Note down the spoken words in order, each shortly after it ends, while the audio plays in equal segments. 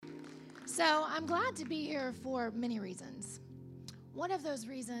So I'm glad to be here for many reasons. One of those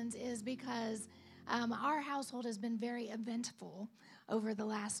reasons is because our household has been very eventful over the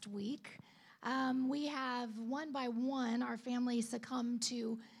last week. We have, one by one, our family succumbed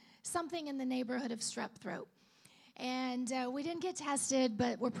to something in the neighborhood of strep throat. And we didn't get tested,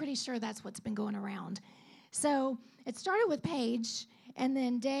 but we're pretty sure that's what's been going around. So it started with Paige, and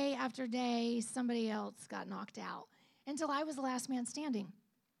then day after day, somebody else got knocked out until I was the last man standing.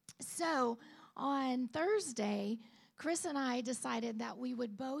 So on Thursday, Chris and I decided that we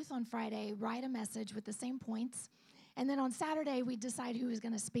would both on Friday write a message with the same points, and then on Saturday, we'd decide who was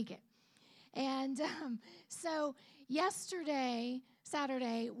going to speak it. And so yesterday,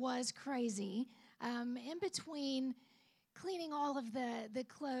 Saturday, was crazy. In between cleaning all of the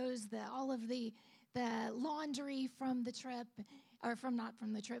clothes, all of the laundry from the trip, or not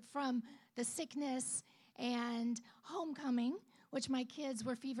from the trip, from the sickness and homecoming, which my kids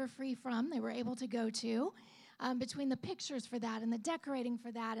were fever-free from. They were able to go to. Between the pictures for that and the decorating for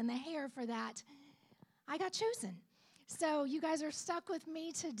that and the hair for that, I got chosen. So you guys are stuck with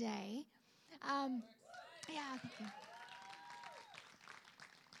me today. Yeah, thank you.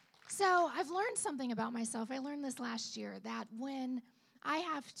 So I've learned something about myself. I learned this last year, that when I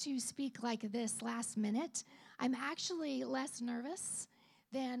have to speak like this last minute, I'm actually less nervous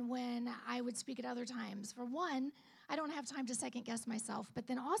than when I would speak at other times. For one, I don't have time to second guess myself, but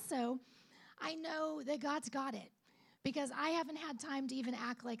then also I know that God's got it because I haven't had time to even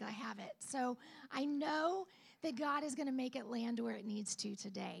act like I have it. So I know that God is going to make it land where it needs to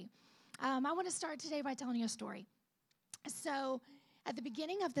today. I want to start today by telling you a story. So at the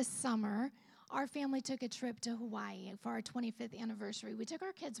beginning of the summer, our family took a trip to Hawaii for our 25th anniversary. We took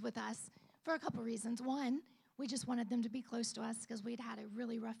our kids with us for a couple reasons. One, we just wanted them to be close to us because we'd had a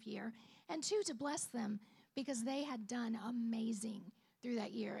really rough year. And two, to bless them because they had done amazing through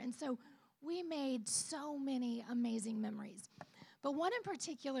that year. And so we made so many amazing memories. But one in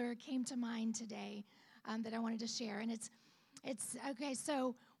particular came to mind today that I wanted to share. And it's okay,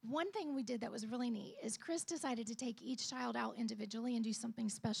 so one thing we did that was really neat is Chris decided to take each child out individually and do something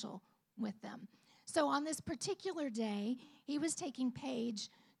special with them. So on this particular day, he was taking Paige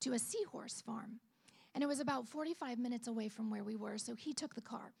to a seahorse farm. And it was about 45 minutes away from where we were, so he took the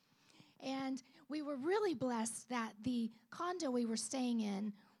car. And we were really blessed that the condo we were staying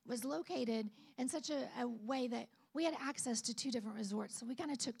in was located in such a way that we had access to two different resorts. So we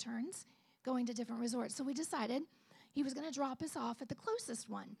kind of took turns going to different resorts. So we decided he was going to drop us off at the closest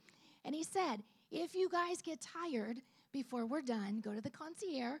one. And he said, if you guys get tired before we're done, go to the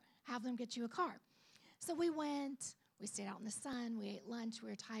concierge, have them get you a car. So we went, we stayed out in the sun, we ate lunch, we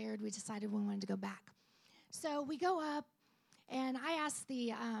were tired, we decided we wanted to go back. So we go up, and I asked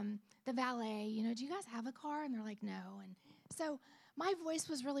the valet, do you guys have a car? And they're like, no. And so my voice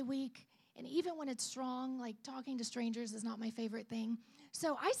was really weak, and even when it's strong, like talking to strangers is not my favorite thing.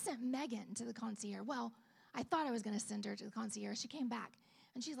 So I sent Megan to the concierge. Well, I thought I was going to send her to the concierge. She came back,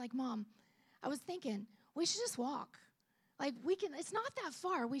 and she's like, Mom, I was thinking we should just walk. Like, it's not that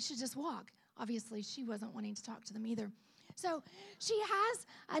far. We should just walk. Obviously, she wasn't wanting to talk to them either. So she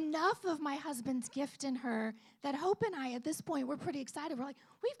has enough of my husband's gift in her that Hope and I, at this point, we're pretty excited. We're like,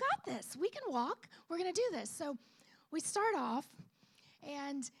 we've got this. We can walk. We're going to do this. So we start off,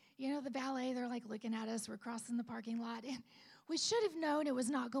 and, the valet, they're like looking at us. We're crossing the parking lot, and we should have known it was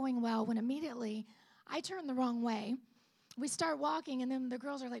not going well when immediately I turned the wrong way. We start walking, and then the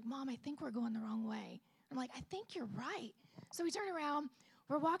girls are like, Mom, I think we're going the wrong way. I'm like, I think you're right. So we turn around.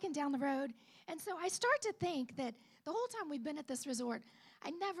 We're walking down the road, and so I start to think that the whole time we've been at this resort,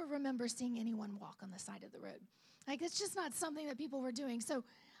 I never remember seeing anyone walk on the side of the road. Like, it's just not something that people were doing. So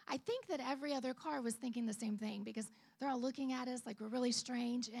I think that every other car was thinking the same thing because they're all looking at us like we're really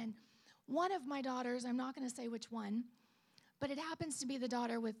strange. And one of my daughters, I'm not going to say which one, but it happens to be the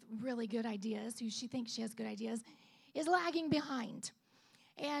daughter with really good ideas, who she thinks she has good ideas, is lagging behind.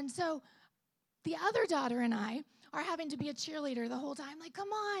 And so the other daughter and I are having to be a cheerleader the whole time. Like, come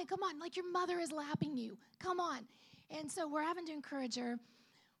on, like your mother is lapping you. Come on. And so we're having to encourage her.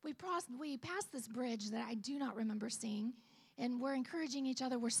 We passed this bridge that I do not remember seeing, and we're encouraging each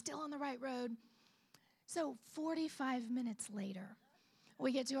other. We're still on the right road. So 45 minutes later,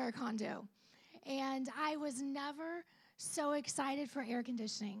 we get to our condo. And I was never so excited for air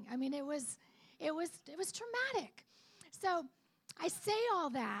conditioning. I mean, it was traumatic. So I say all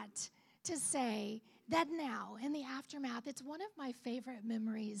that to say that now, in the aftermath, it's one of my favorite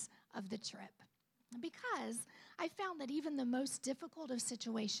memories of the trip because I found that even the most difficult of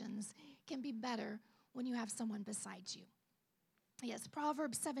situations can be better when you have someone beside you. Yes,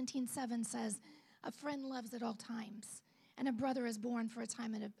 Proverbs 17:7 says, a friend loves at all times, and a brother is born for a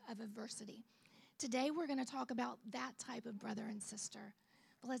time of adversity. Today, we're going to talk about that type of brother and sister.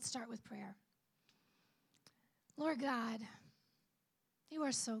 But let's start with prayer. Lord God, you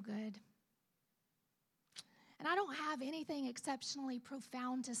are so good. And I don't have anything exceptionally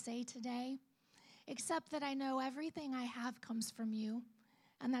profound to say today, except that I know everything I have comes from you,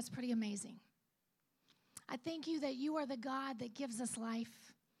 and that's pretty amazing. I thank you that you are the God that gives us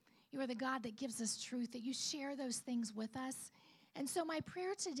life. You are the God that gives us truth, that you share those things with us. And so my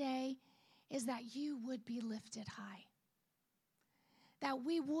prayer today is that you would be lifted high, that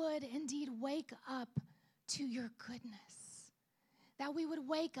we would indeed wake up to your goodness, that we would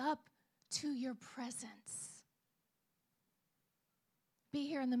wake up to your presence. Be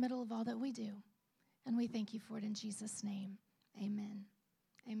here in the middle of all that we do, and we thank you for it in Jesus' name. Amen.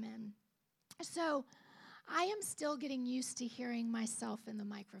 Amen. So I am still getting used to hearing myself in the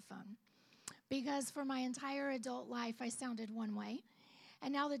microphone because for my entire adult life, I sounded one way.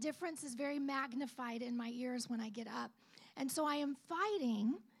 And now the difference is very magnified in my ears when I get up. And so I am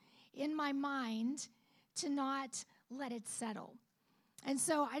fighting in my mind to not let it settle. And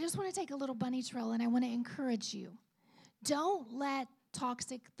so I just want to take a little bunny trail, and I want to encourage you. Don't let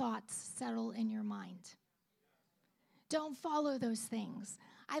toxic thoughts settle in your mind. Don't follow those things.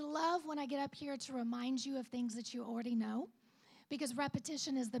 I love when I get up here to remind you of things that you already know, because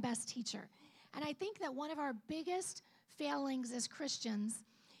repetition is the best teacher. And I think that one of our biggest failings as Christians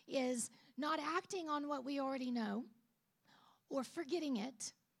is not acting on what we already know or forgetting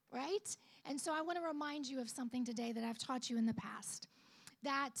it, right? And so I want to remind you of something today that I've taught you in the past,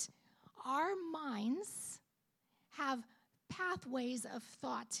 that our minds have pathways of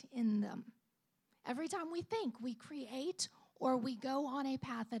thought in them. Every time we think, we create or we go on a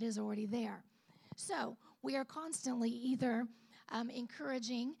path that is already there. So we are constantly either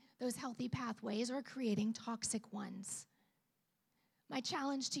encouraging those healthy pathways or creating toxic ones. My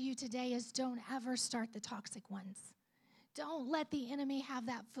challenge to you today is don't ever start the toxic ones. Don't let the enemy have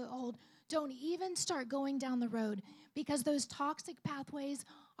that foothold. Don't even start going down the road, because those toxic pathways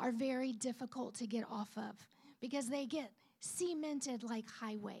are very difficult to get off of, because they get cemented like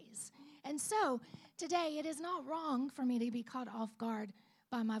highways. And so today, it is not wrong for me to be caught off guard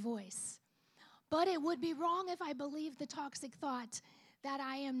by my voice. But it would be wrong if I believed the toxic thought that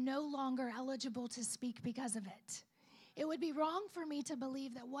I am no longer eligible to speak because of it. It would be wrong for me to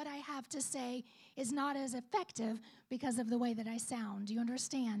believe that what I have to say is not as effective because of the way that I sound. Do you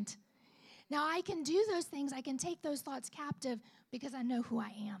understand? Now, I can do those things. I can take those thoughts captive because I know who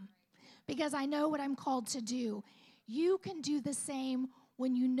I am, because I know what I'm called to do. You can do the same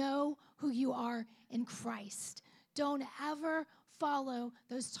when you know who you are in Christ. Don't ever follow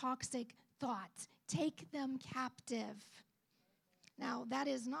those toxic thoughts. Take them captive. Now, that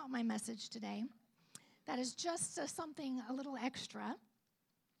is not my message today. That is just something a little extra.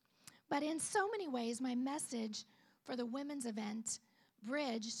 But in so many ways, my message for the women's event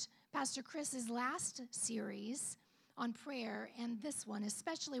bridged Pastor Chris's last series on prayer and this one,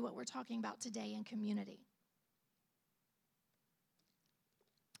 especially what we're talking about today in community.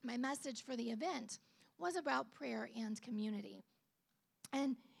 My message for the event was about prayer and community.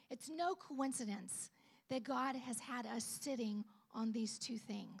 And it's no coincidence that God has had us sitting on these two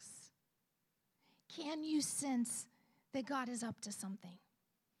things. Can you sense that God is up to something?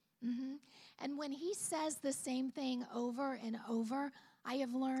 And when he says the same thing over and over, I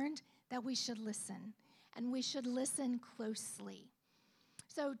have learned that we should listen, and we should listen closely.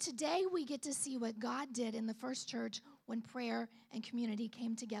 So today we get to see what God did in the first church when prayer and community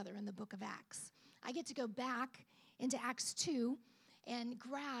came together in the book of Acts. I get to go back into Acts 2 and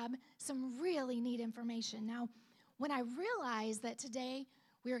grab some really neat information. Now, when I realized that today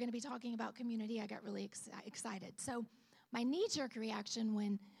we were going to be talking about community, I got really excited. So my knee-jerk reaction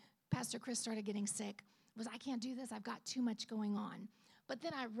when Pastor Chris started getting sick was, I can't do this. I've got too much going on. But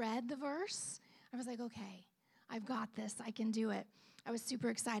then I read the verse. I was like, okay, I've got this. I can do it. I was super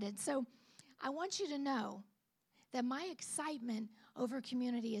excited. So I want you to know that my excitement over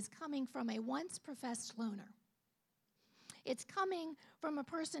community is coming from a once professed loner. It's coming from a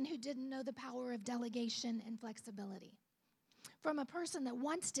person who didn't know the power of delegation and flexibility, from a person that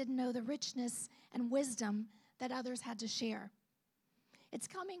once didn't know the richness and wisdom that others had to share. It's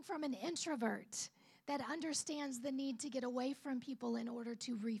coming from an introvert that understands the need to get away from people in order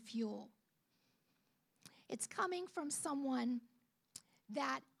to refuel. It's coming from someone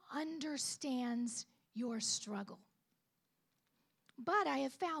that understands your struggle. But I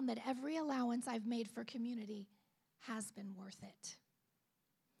have found that every allowance I've made for community has been worth it.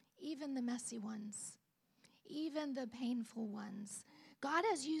 Even the messy ones, even the painful ones. God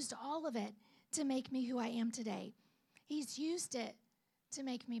has used all of it to make me who I am today. He's used it to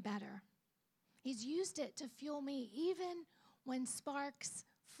make me better. He's used it to fuel me. Even when sparks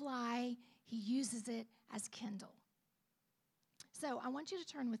fly, he uses it as kindle. So I want you to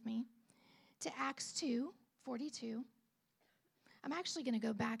turn with me to Acts 2:42. I'm actually going to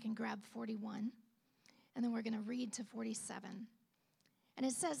go back and grab 41, and then we're going to read to 47. And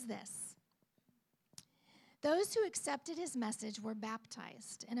it says this: those who accepted his message were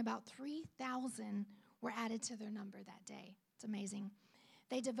baptized, and about 3,000 were added to their number that day. It's amazing.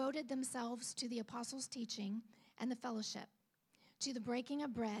 They devoted themselves to the apostles' teaching and the fellowship, to the breaking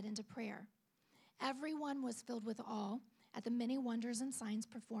of bread and to prayer. Everyone was filled with awe at the many wonders and signs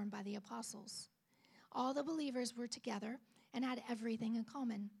performed by the apostles. All the believers were together and had everything in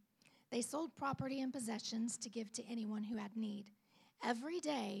common. They sold property and possessions to give to anyone who had need. Every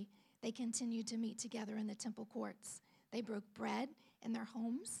day, they continued to meet together in the temple courts. They broke bread in their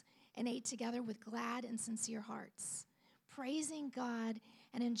homes and ate together with glad and sincere hearts, praising God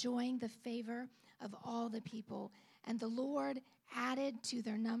and enjoying the favor of all the people. And the Lord added to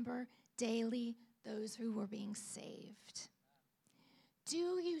their number daily those who were being saved. Do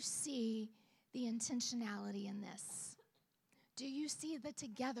you see the intentionality in this? Do you see the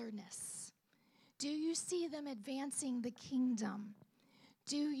togetherness? Do you see them advancing the kingdom?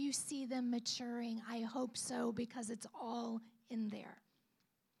 Do you see them maturing? I hope so, because it's all in there.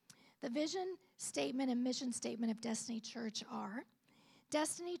 The vision statement and mission statement of Destiny Church are: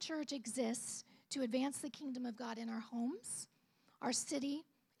 Destiny Church exists to advance the kingdom of God in our homes, our city,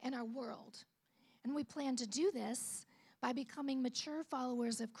 and our world. And we plan to do this by becoming mature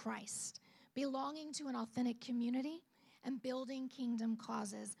followers of Christ, belonging to an authentic community, and building kingdom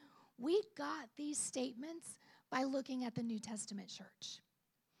causes. We got these statements by looking at the New Testament church.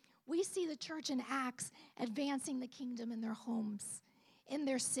 We see the church in Acts advancing the kingdom in their homes, in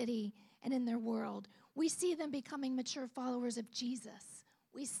their city, and in their world. We see them becoming mature followers of Jesus.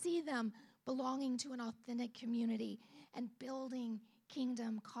 We see them belonging to an authentic community and building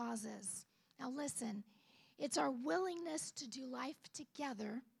kingdom causes. Now listen, it's our willingness to do life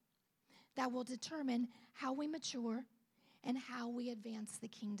together that will determine how we mature and how we advance the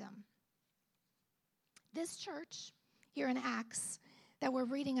kingdom. This church here in Acts that we're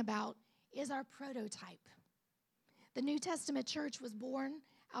reading about is our prototype. The New Testament church was born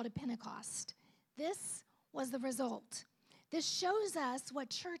out of Pentecost. This was the result. This shows us what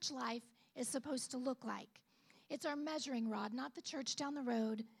church life is supposed to look like. It's our measuring rod, not the church down the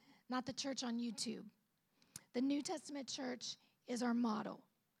road, not the church on YouTube. The New Testament church is our model.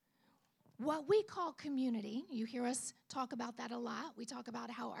 What we call community, you hear us talk about that a lot. We talk about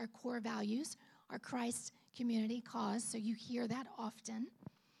how our core values are Christ, community, cause, so you hear that often.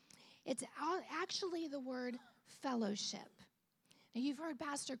 It's actually the word fellowship. Now, you've heard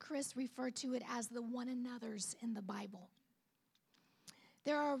Pastor Chris refer to it as the one another's in the Bible.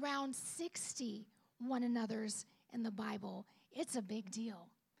 There are around 60 one another's in the Bible. It's a big deal.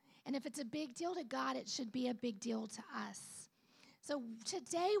 And if it's a big deal to God, it should be a big deal to us. So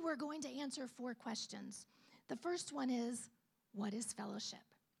today we're going to answer 4 questions. The first one is, what is fellowship?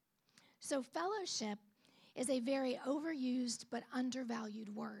 So fellowship is a very overused but undervalued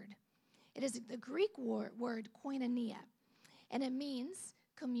word. It is the Greek word koinonia, and it means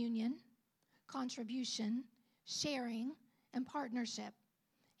communion, contribution, sharing, and partnership.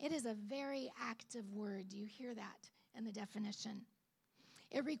 It is a very active word. Do you hear that in the definition?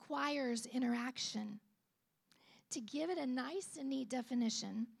 It requires interaction. To give it a nice and neat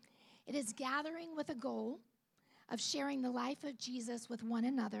definition, it is gathering with a goal of sharing the life of Jesus with one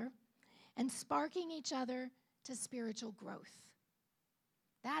another and sparking each other to spiritual growth.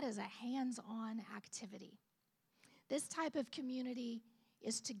 That is a hands-on activity. This type of community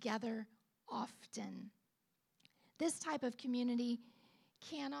is together often. This type of community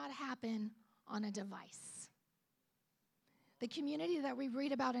cannot happen on a device. The community that we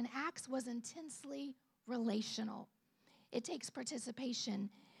read about in Acts was intensely relational. It takes participation,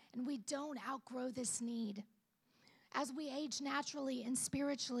 and we don't outgrow this need. As we age naturally and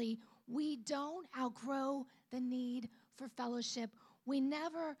spiritually, we don't outgrow the need for fellowship. We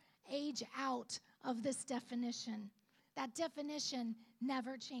never age out of this definition. That definition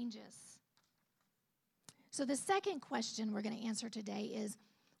never changes. So the second question we're going to answer today is,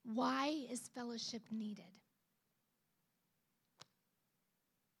 why is fellowship needed?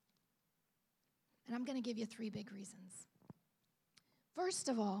 And I'm going to give you 3 big reasons. First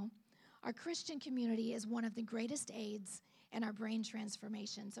of all, our Christian community is one of the greatest aids in our brain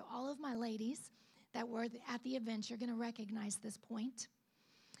transformation. So all of my ladies that were at the event, you're going to recognize this point.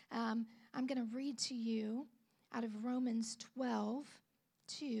 I'm going to read to you out of Romans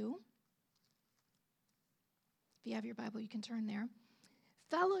 12:2. If you have your Bible, you can turn there.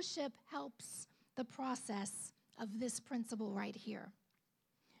 Fellowship helps the process of this principle right here.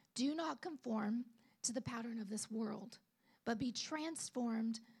 Do not conform to the pattern of this world, but be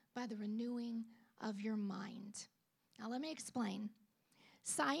transformed by the renewing of your mind. Now, let me explain.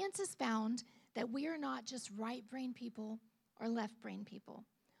 Science has found that we are not just right brain people or left brain people.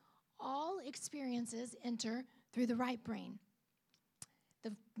 All experiences enter through the right brain.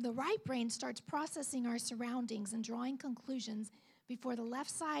 The right brain starts processing our surroundings and drawing conclusions before the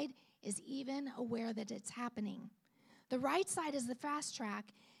left side is even aware that it's happening. The right side is the fast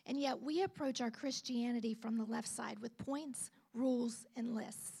track, and yet we approach our Christianity from the left side with points, rules, and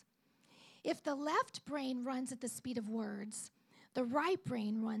lists. If the left brain runs at the speed of words, the right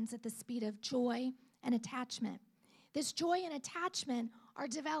brain runs at the speed of joy and attachment. This joy and attachment are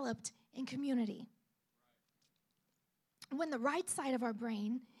developed in community. When the right side of our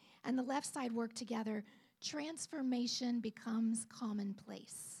brain and the left side work together, transformation becomes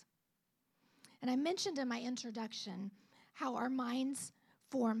commonplace. And I mentioned in my introduction how our minds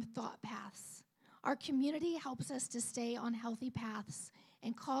form thought paths. Our community helps us to stay on healthy paths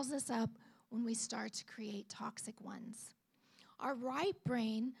and calls us up when we start to create toxic ones. Our right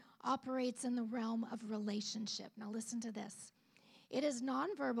brain operates in the realm of relationship. Now listen to this. It is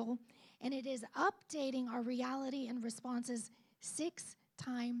nonverbal, and it is updating our reality and responses 6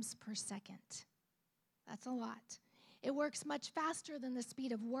 times per second. That's a lot. It works much faster than the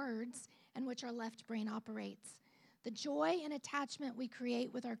speed of words in which our left brain operates. The joy and attachment we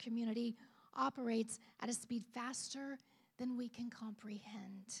create with our community operates at a speed faster than we can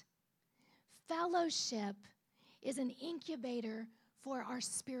comprehend. Fellowship is an incubator for our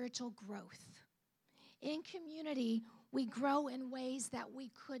spiritual growth. In community, we grow in ways that we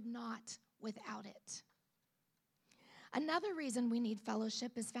could not without it. Another reason we need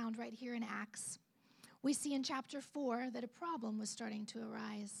fellowship is found right here in Acts. We see in chapter 4 that a problem was starting to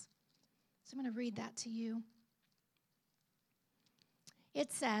arise. So I'm going to read that to you.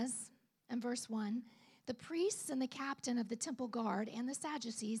 It says in verse 1, the priests and the captain of the temple guard and the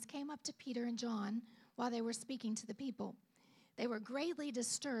Sadducees came up to Peter and John while they were speaking to the people. They were greatly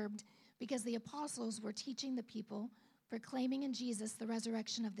disturbed because the apostles were teaching the people, proclaiming in Jesus the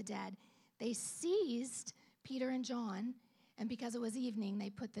resurrection of the dead. They seized Peter and John, and because it was evening, they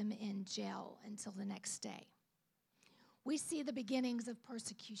put them in jail until the next day. We see the beginnings of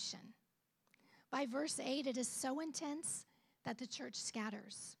persecution. By verse 8, it is so intense that the church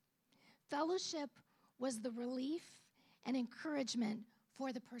scatters. Fellowship was the relief and encouragement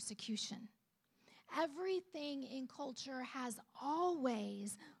for the persecution. Everything in culture has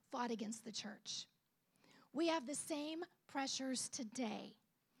always fought against the church. We have the same pressures today.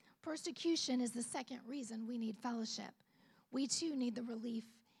 Persecution is the second reason we need fellowship. We too need the relief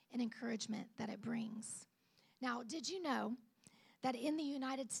and encouragement that it brings. Now, did you know that in the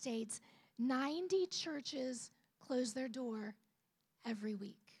United States, 90 churches close their door every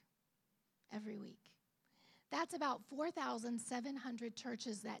week? Every week. That's about 4,700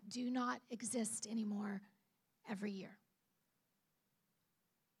 churches that do not exist anymore every year.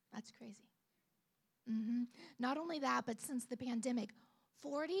 That's crazy. Not only that, but since the pandemic,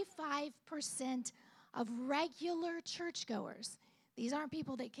 45% of regular churchgoers, these aren't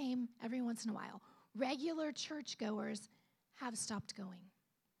people that came every once in a while, regular churchgoers have stopped going.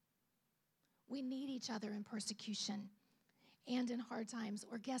 We need each other in persecution and in hard times,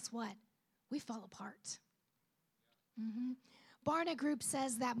 or guess what? We fall apart. Barna Group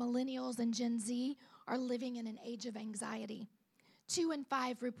says that millennials and Gen Z are living in an age of anxiety. 2 in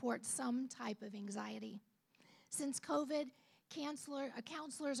 5 report some type of anxiety. Since COVID,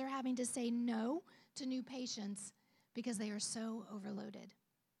 counselors are having to say no to new patients because they are so overloaded.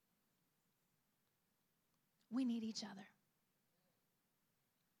 We need each other.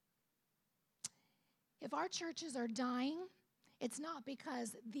 If our churches are dying, it's not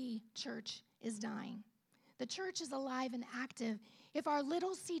because the church is dying. The church is alive and active. If our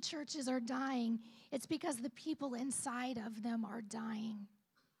little C churches are dying, it's because the people inside of them are dying.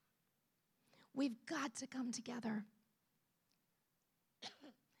 We've got to come together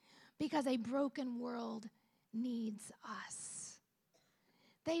because a broken world needs us.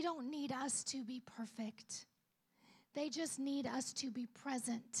 They don't need us to be perfect. They just need us to be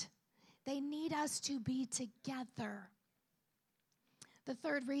present. They need us to be together. The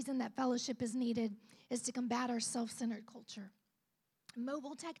third reason that fellowship is needed is to combat our self-centered culture.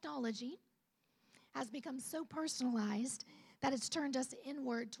 Mobile technology has become so personalized that it's turned us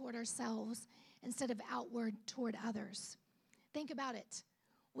inward toward ourselves instead of outward toward others. Think about it.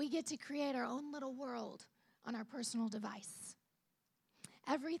 We get to create our own little world on our personal device.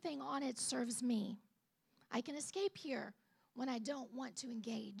 Everything on it serves me. I can escape here when I don't want to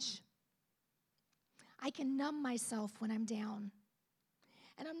engage. I can numb myself when I'm down.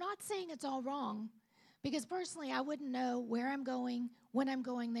 And I'm not saying it's all wrong, because personally, I wouldn't know where I'm going, when I'm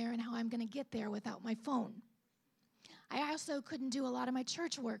going there, and how I'm going to get there without my phone. I also couldn't do a lot of my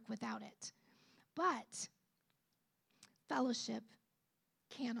church work without it. But fellowship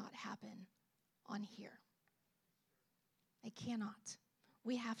cannot happen on here. It cannot.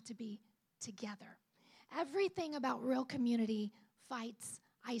 We have to be together. Everything about real community fights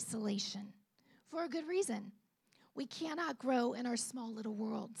isolation for a good reason. We cannot grow in our small little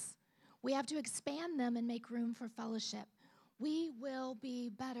worlds. We have to expand them and make room for fellowship. We will be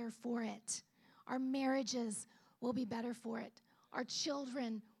better for it. Our marriages will be better for it. Our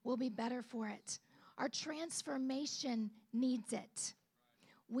children will be better for it. Our transformation needs it.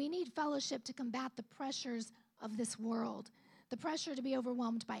 We need fellowship to combat the pressures of this world, the pressure to be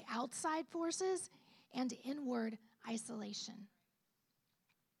overwhelmed by outside forces and inward isolation.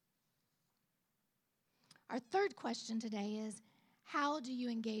 Our third question today is, how do you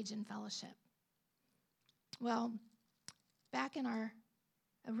engage in fellowship? Well, back in our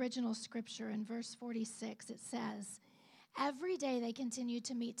original scripture in verse 46, it says, every day they continued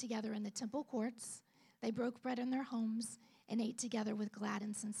to meet together in the temple courts. They broke bread in their homes and ate together with glad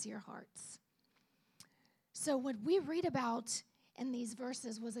and sincere hearts. So what we read about in these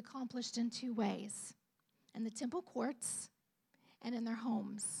verses was accomplished in two ways, in the temple courts and in their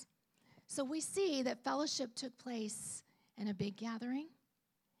homes. So we see that fellowship took place in a big gathering,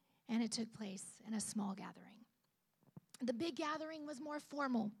 and it took place in a small gathering. The big gathering was more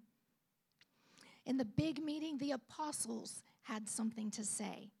formal. In the big meeting, the apostles had something to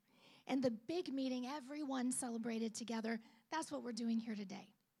say. In the big meeting, everyone celebrated together. That's what we're doing here today.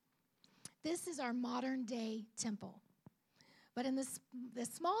 This is our modern day temple. But in the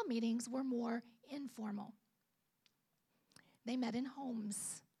small meetings were more informal. They met in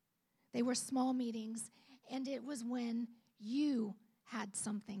homes. They were small meetings, and it was when you had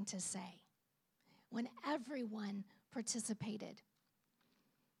something to say, when everyone participated.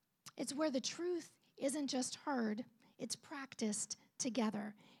 It's where the truth isn't just heard, it's practiced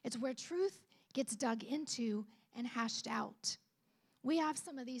together. It's where truth gets dug into and hashed out. We have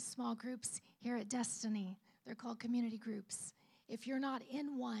some of these small groups here at Destiny. They're called community groups. If you're not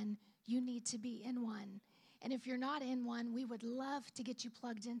in one, you need to be in one. And if you're not in one, we would love to get you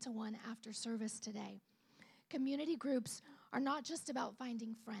plugged into one after service today. Community groups are not just about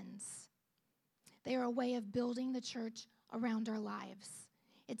finding friends. They are a way of building the church around our lives.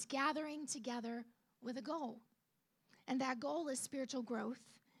 It's gathering together with a goal. And that goal is spiritual growth.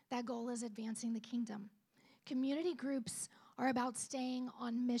 That goal is advancing the kingdom. Community groups are about staying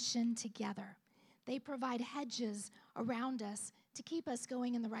on mission together. They provide hedges around us to keep us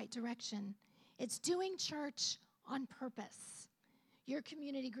going in the right direction. It's doing church on purpose. Your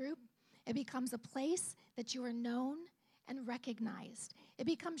community group, it becomes a place that you are known and recognized. It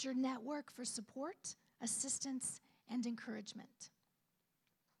becomes your network for support, assistance, and encouragement.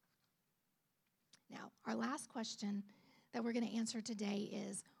 Now, our last question that we're going to answer today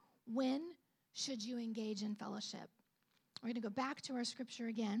is, when should you engage in fellowship? We're going to go back to our scripture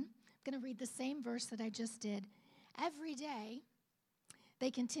again. I'm going to read the same verse that I just did. Every day,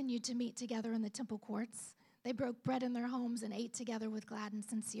 they continued to meet together in the temple courts. They broke bread in their homes and ate together with glad and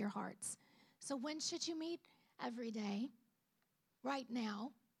sincere hearts. So when should you meet? Every day, right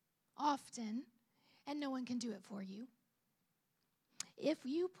now, often, and no one can do it for you. If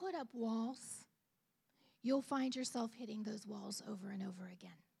you put up walls, you'll find yourself hitting those walls over and over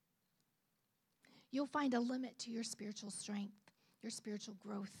again. You'll find a limit to your spiritual strength, your spiritual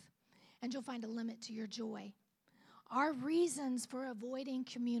growth, and you'll find a limit to your joy. Our reasons for avoiding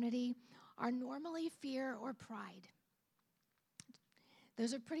community are normally fear or pride.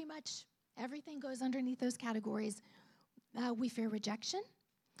 Those are pretty much, everything goes underneath those categories. We fear rejection.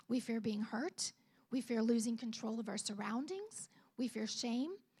 We fear being hurt. We fear losing control of our surroundings. We fear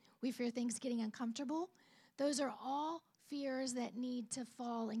shame. We fear things getting uncomfortable. Those are all fears that need to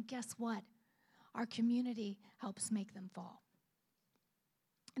fall, and guess what? Our community helps make them fall.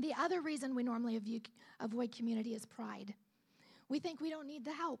 The other reason we normally avoid community is pride. We think we don't need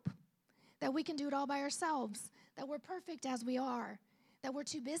the help, that we can do it all by ourselves, that we're perfect as we are, that we're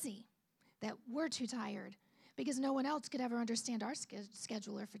too busy, that we're too tired, because no one else could ever understand our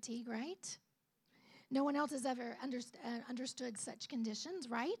schedule or fatigue, right? No one else has ever understood such conditions,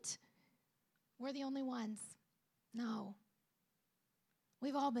 right? We're the only ones. No.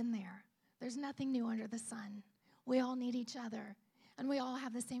 We've all been there. There's nothing new under the sun. We all need each other. And we all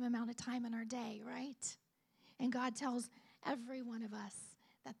have the same amount of time in our day, right? And God tells every one of us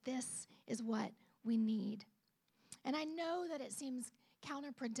that this is what we need. And I know that it seems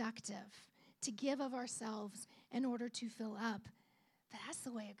counterproductive to give of ourselves in order to fill up, but that's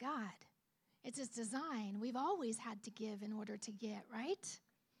the way of God. It's His design. We've always had to give in order to get, right?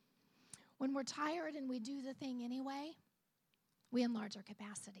 When we're tired and we do the thing anyway, we enlarge our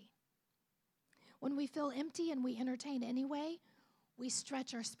capacity. When we feel empty and we entertain anyway, we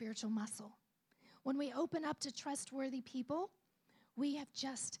stretch our spiritual muscle. When we open up to trustworthy people, we have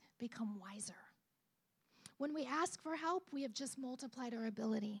just become wiser. When we ask for help, we have just multiplied our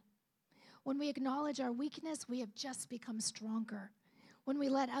ability. When we acknowledge our weakness, we have just become stronger. When we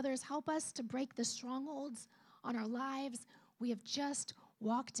let others help us to break the strongholds on our lives, we have just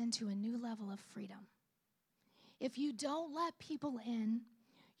walked into a new level of freedom. If you don't let people in,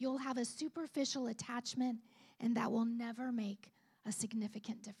 you'll have a superficial attachment, and that will never make a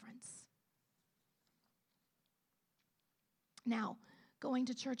significant difference. Now, going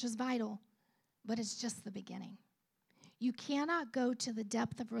to church is vital, but it's just the beginning. You cannot go to the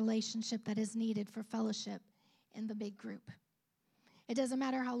depth of relationship that is needed for fellowship in the big group. It doesn't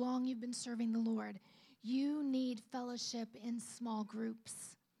matter how long you've been serving the Lord. You need fellowship in small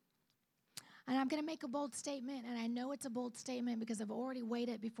groups. And I'm going to make a bold statement, and I know it's a bold statement because I've already weighed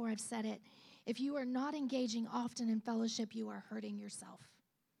it before I've said it. If you are not engaging often in fellowship, you are hurting yourself.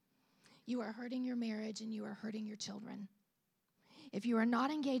 You are hurting your marriage, and you are hurting your children. If you are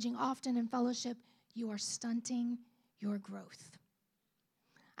not engaging often in fellowship, you are stunting your growth.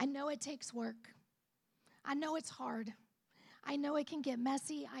 I know it takes work. I know it's hard. I know it can get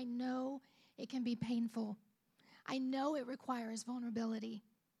messy. I know it can be painful. I know it requires vulnerability.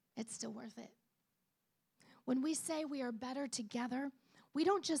 It's still worth it. When we say we are better together, we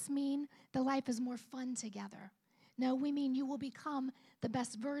don't just mean the life is more fun together. No, we mean you will become the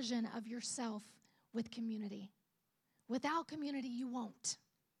best version of yourself with community. Without community, you won't.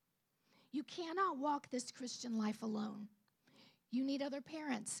 You cannot walk this Christian life alone. You need other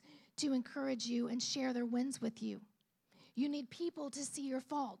parents to encourage you and share their wins with you. You need people to see your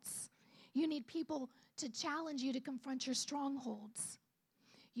faults. You need people to challenge you to confront your strongholds.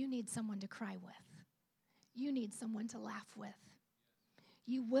 You need someone to cry with. You need someone to laugh with.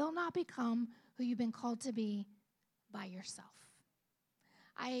 You will not become who you've been called to be by yourself.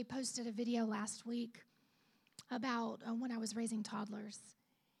 I posted a video last week about when I was raising toddlers.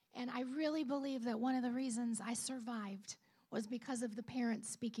 And I really believe that one of the reasons I survived was because of the parents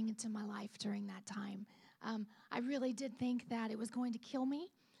speaking into my life during that time. I really did think that it was going to kill me.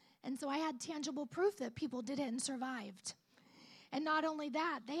 And so I had tangible proof that people did it and survived. And not only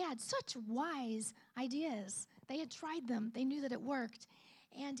that, they had such wise ideas. They had tried them. They knew that it worked.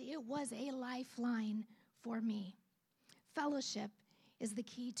 And it was a lifeline for me. Fellowship is the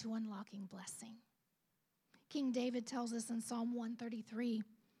key to unlocking blessing. King David tells us in Psalm 133,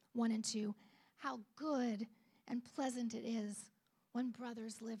 1 and 2, how good and pleasant it is when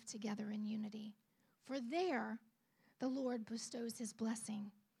brothers live together in unity. For there the Lord bestows his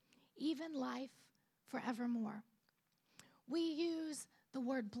blessing, even life forevermore. We use the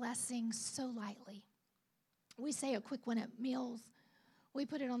word blessing so lightly. We say a quick one at meals. We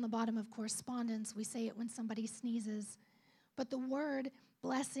put it on the bottom of correspondence. We say it when somebody sneezes. But the word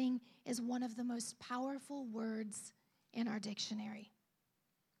blessing is one of the most powerful words in our dictionary.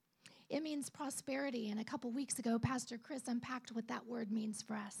 It means prosperity, and a couple weeks ago, Pastor Chris unpacked what that word means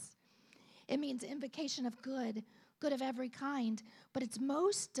for us. It means invocation of good, good of every kind, but its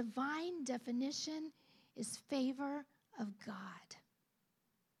most divine definition is favor of God.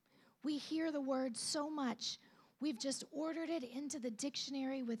 We hear the word so much, we've just ordered it into the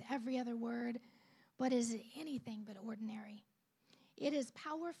dictionary with every other word, but is it anything but ordinary? It is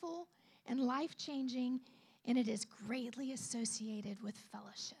powerful and life-changing, and it is greatly associated with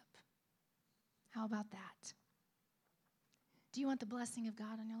fellowship. How about that? Do you want the blessing of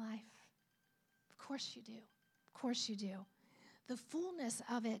God on your life? Of course you do. Of course you do. The fullness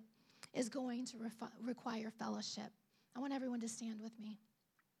of it is going to require fellowship. I want everyone to stand with me.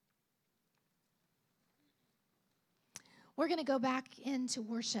 We're going to go back into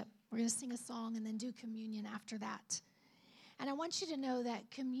worship. We're going to sing a song and then do communion after that. And I want you to know that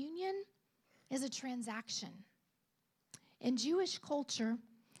communion is a transaction. In Jewish culture,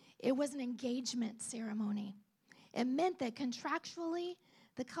 it was an engagement ceremony. It meant that contractually,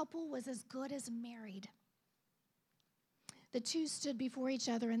 the couple was as good as married. The two stood before each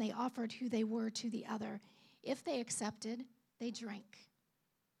other and they offered who they were to the other. If they accepted, they drank.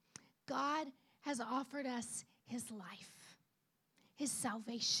 God has offered us his life, his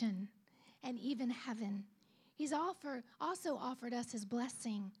salvation, and even heaven. He's also offered us his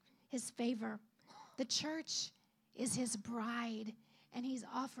blessing, his favor. The church is his bride, and he's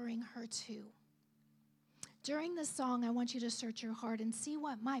offering her too. During this song, I want you to search your heart and see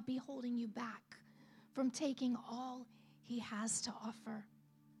what might be holding you back from taking all he has to offer.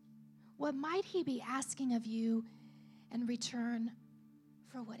 What might he be asking of you in return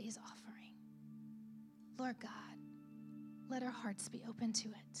for what he's offering? Lord God, let our hearts be open to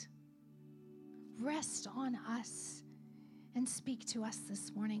it. Rest on us and speak to us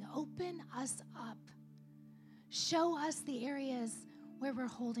this morning. Open us up. Show us the areas where we're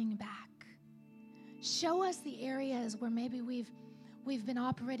holding back. Show us the areas where maybe we've been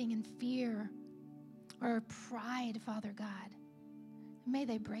operating in fear or pride, Father God. May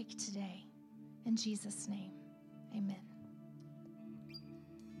they break today. In Jesus' name, amen.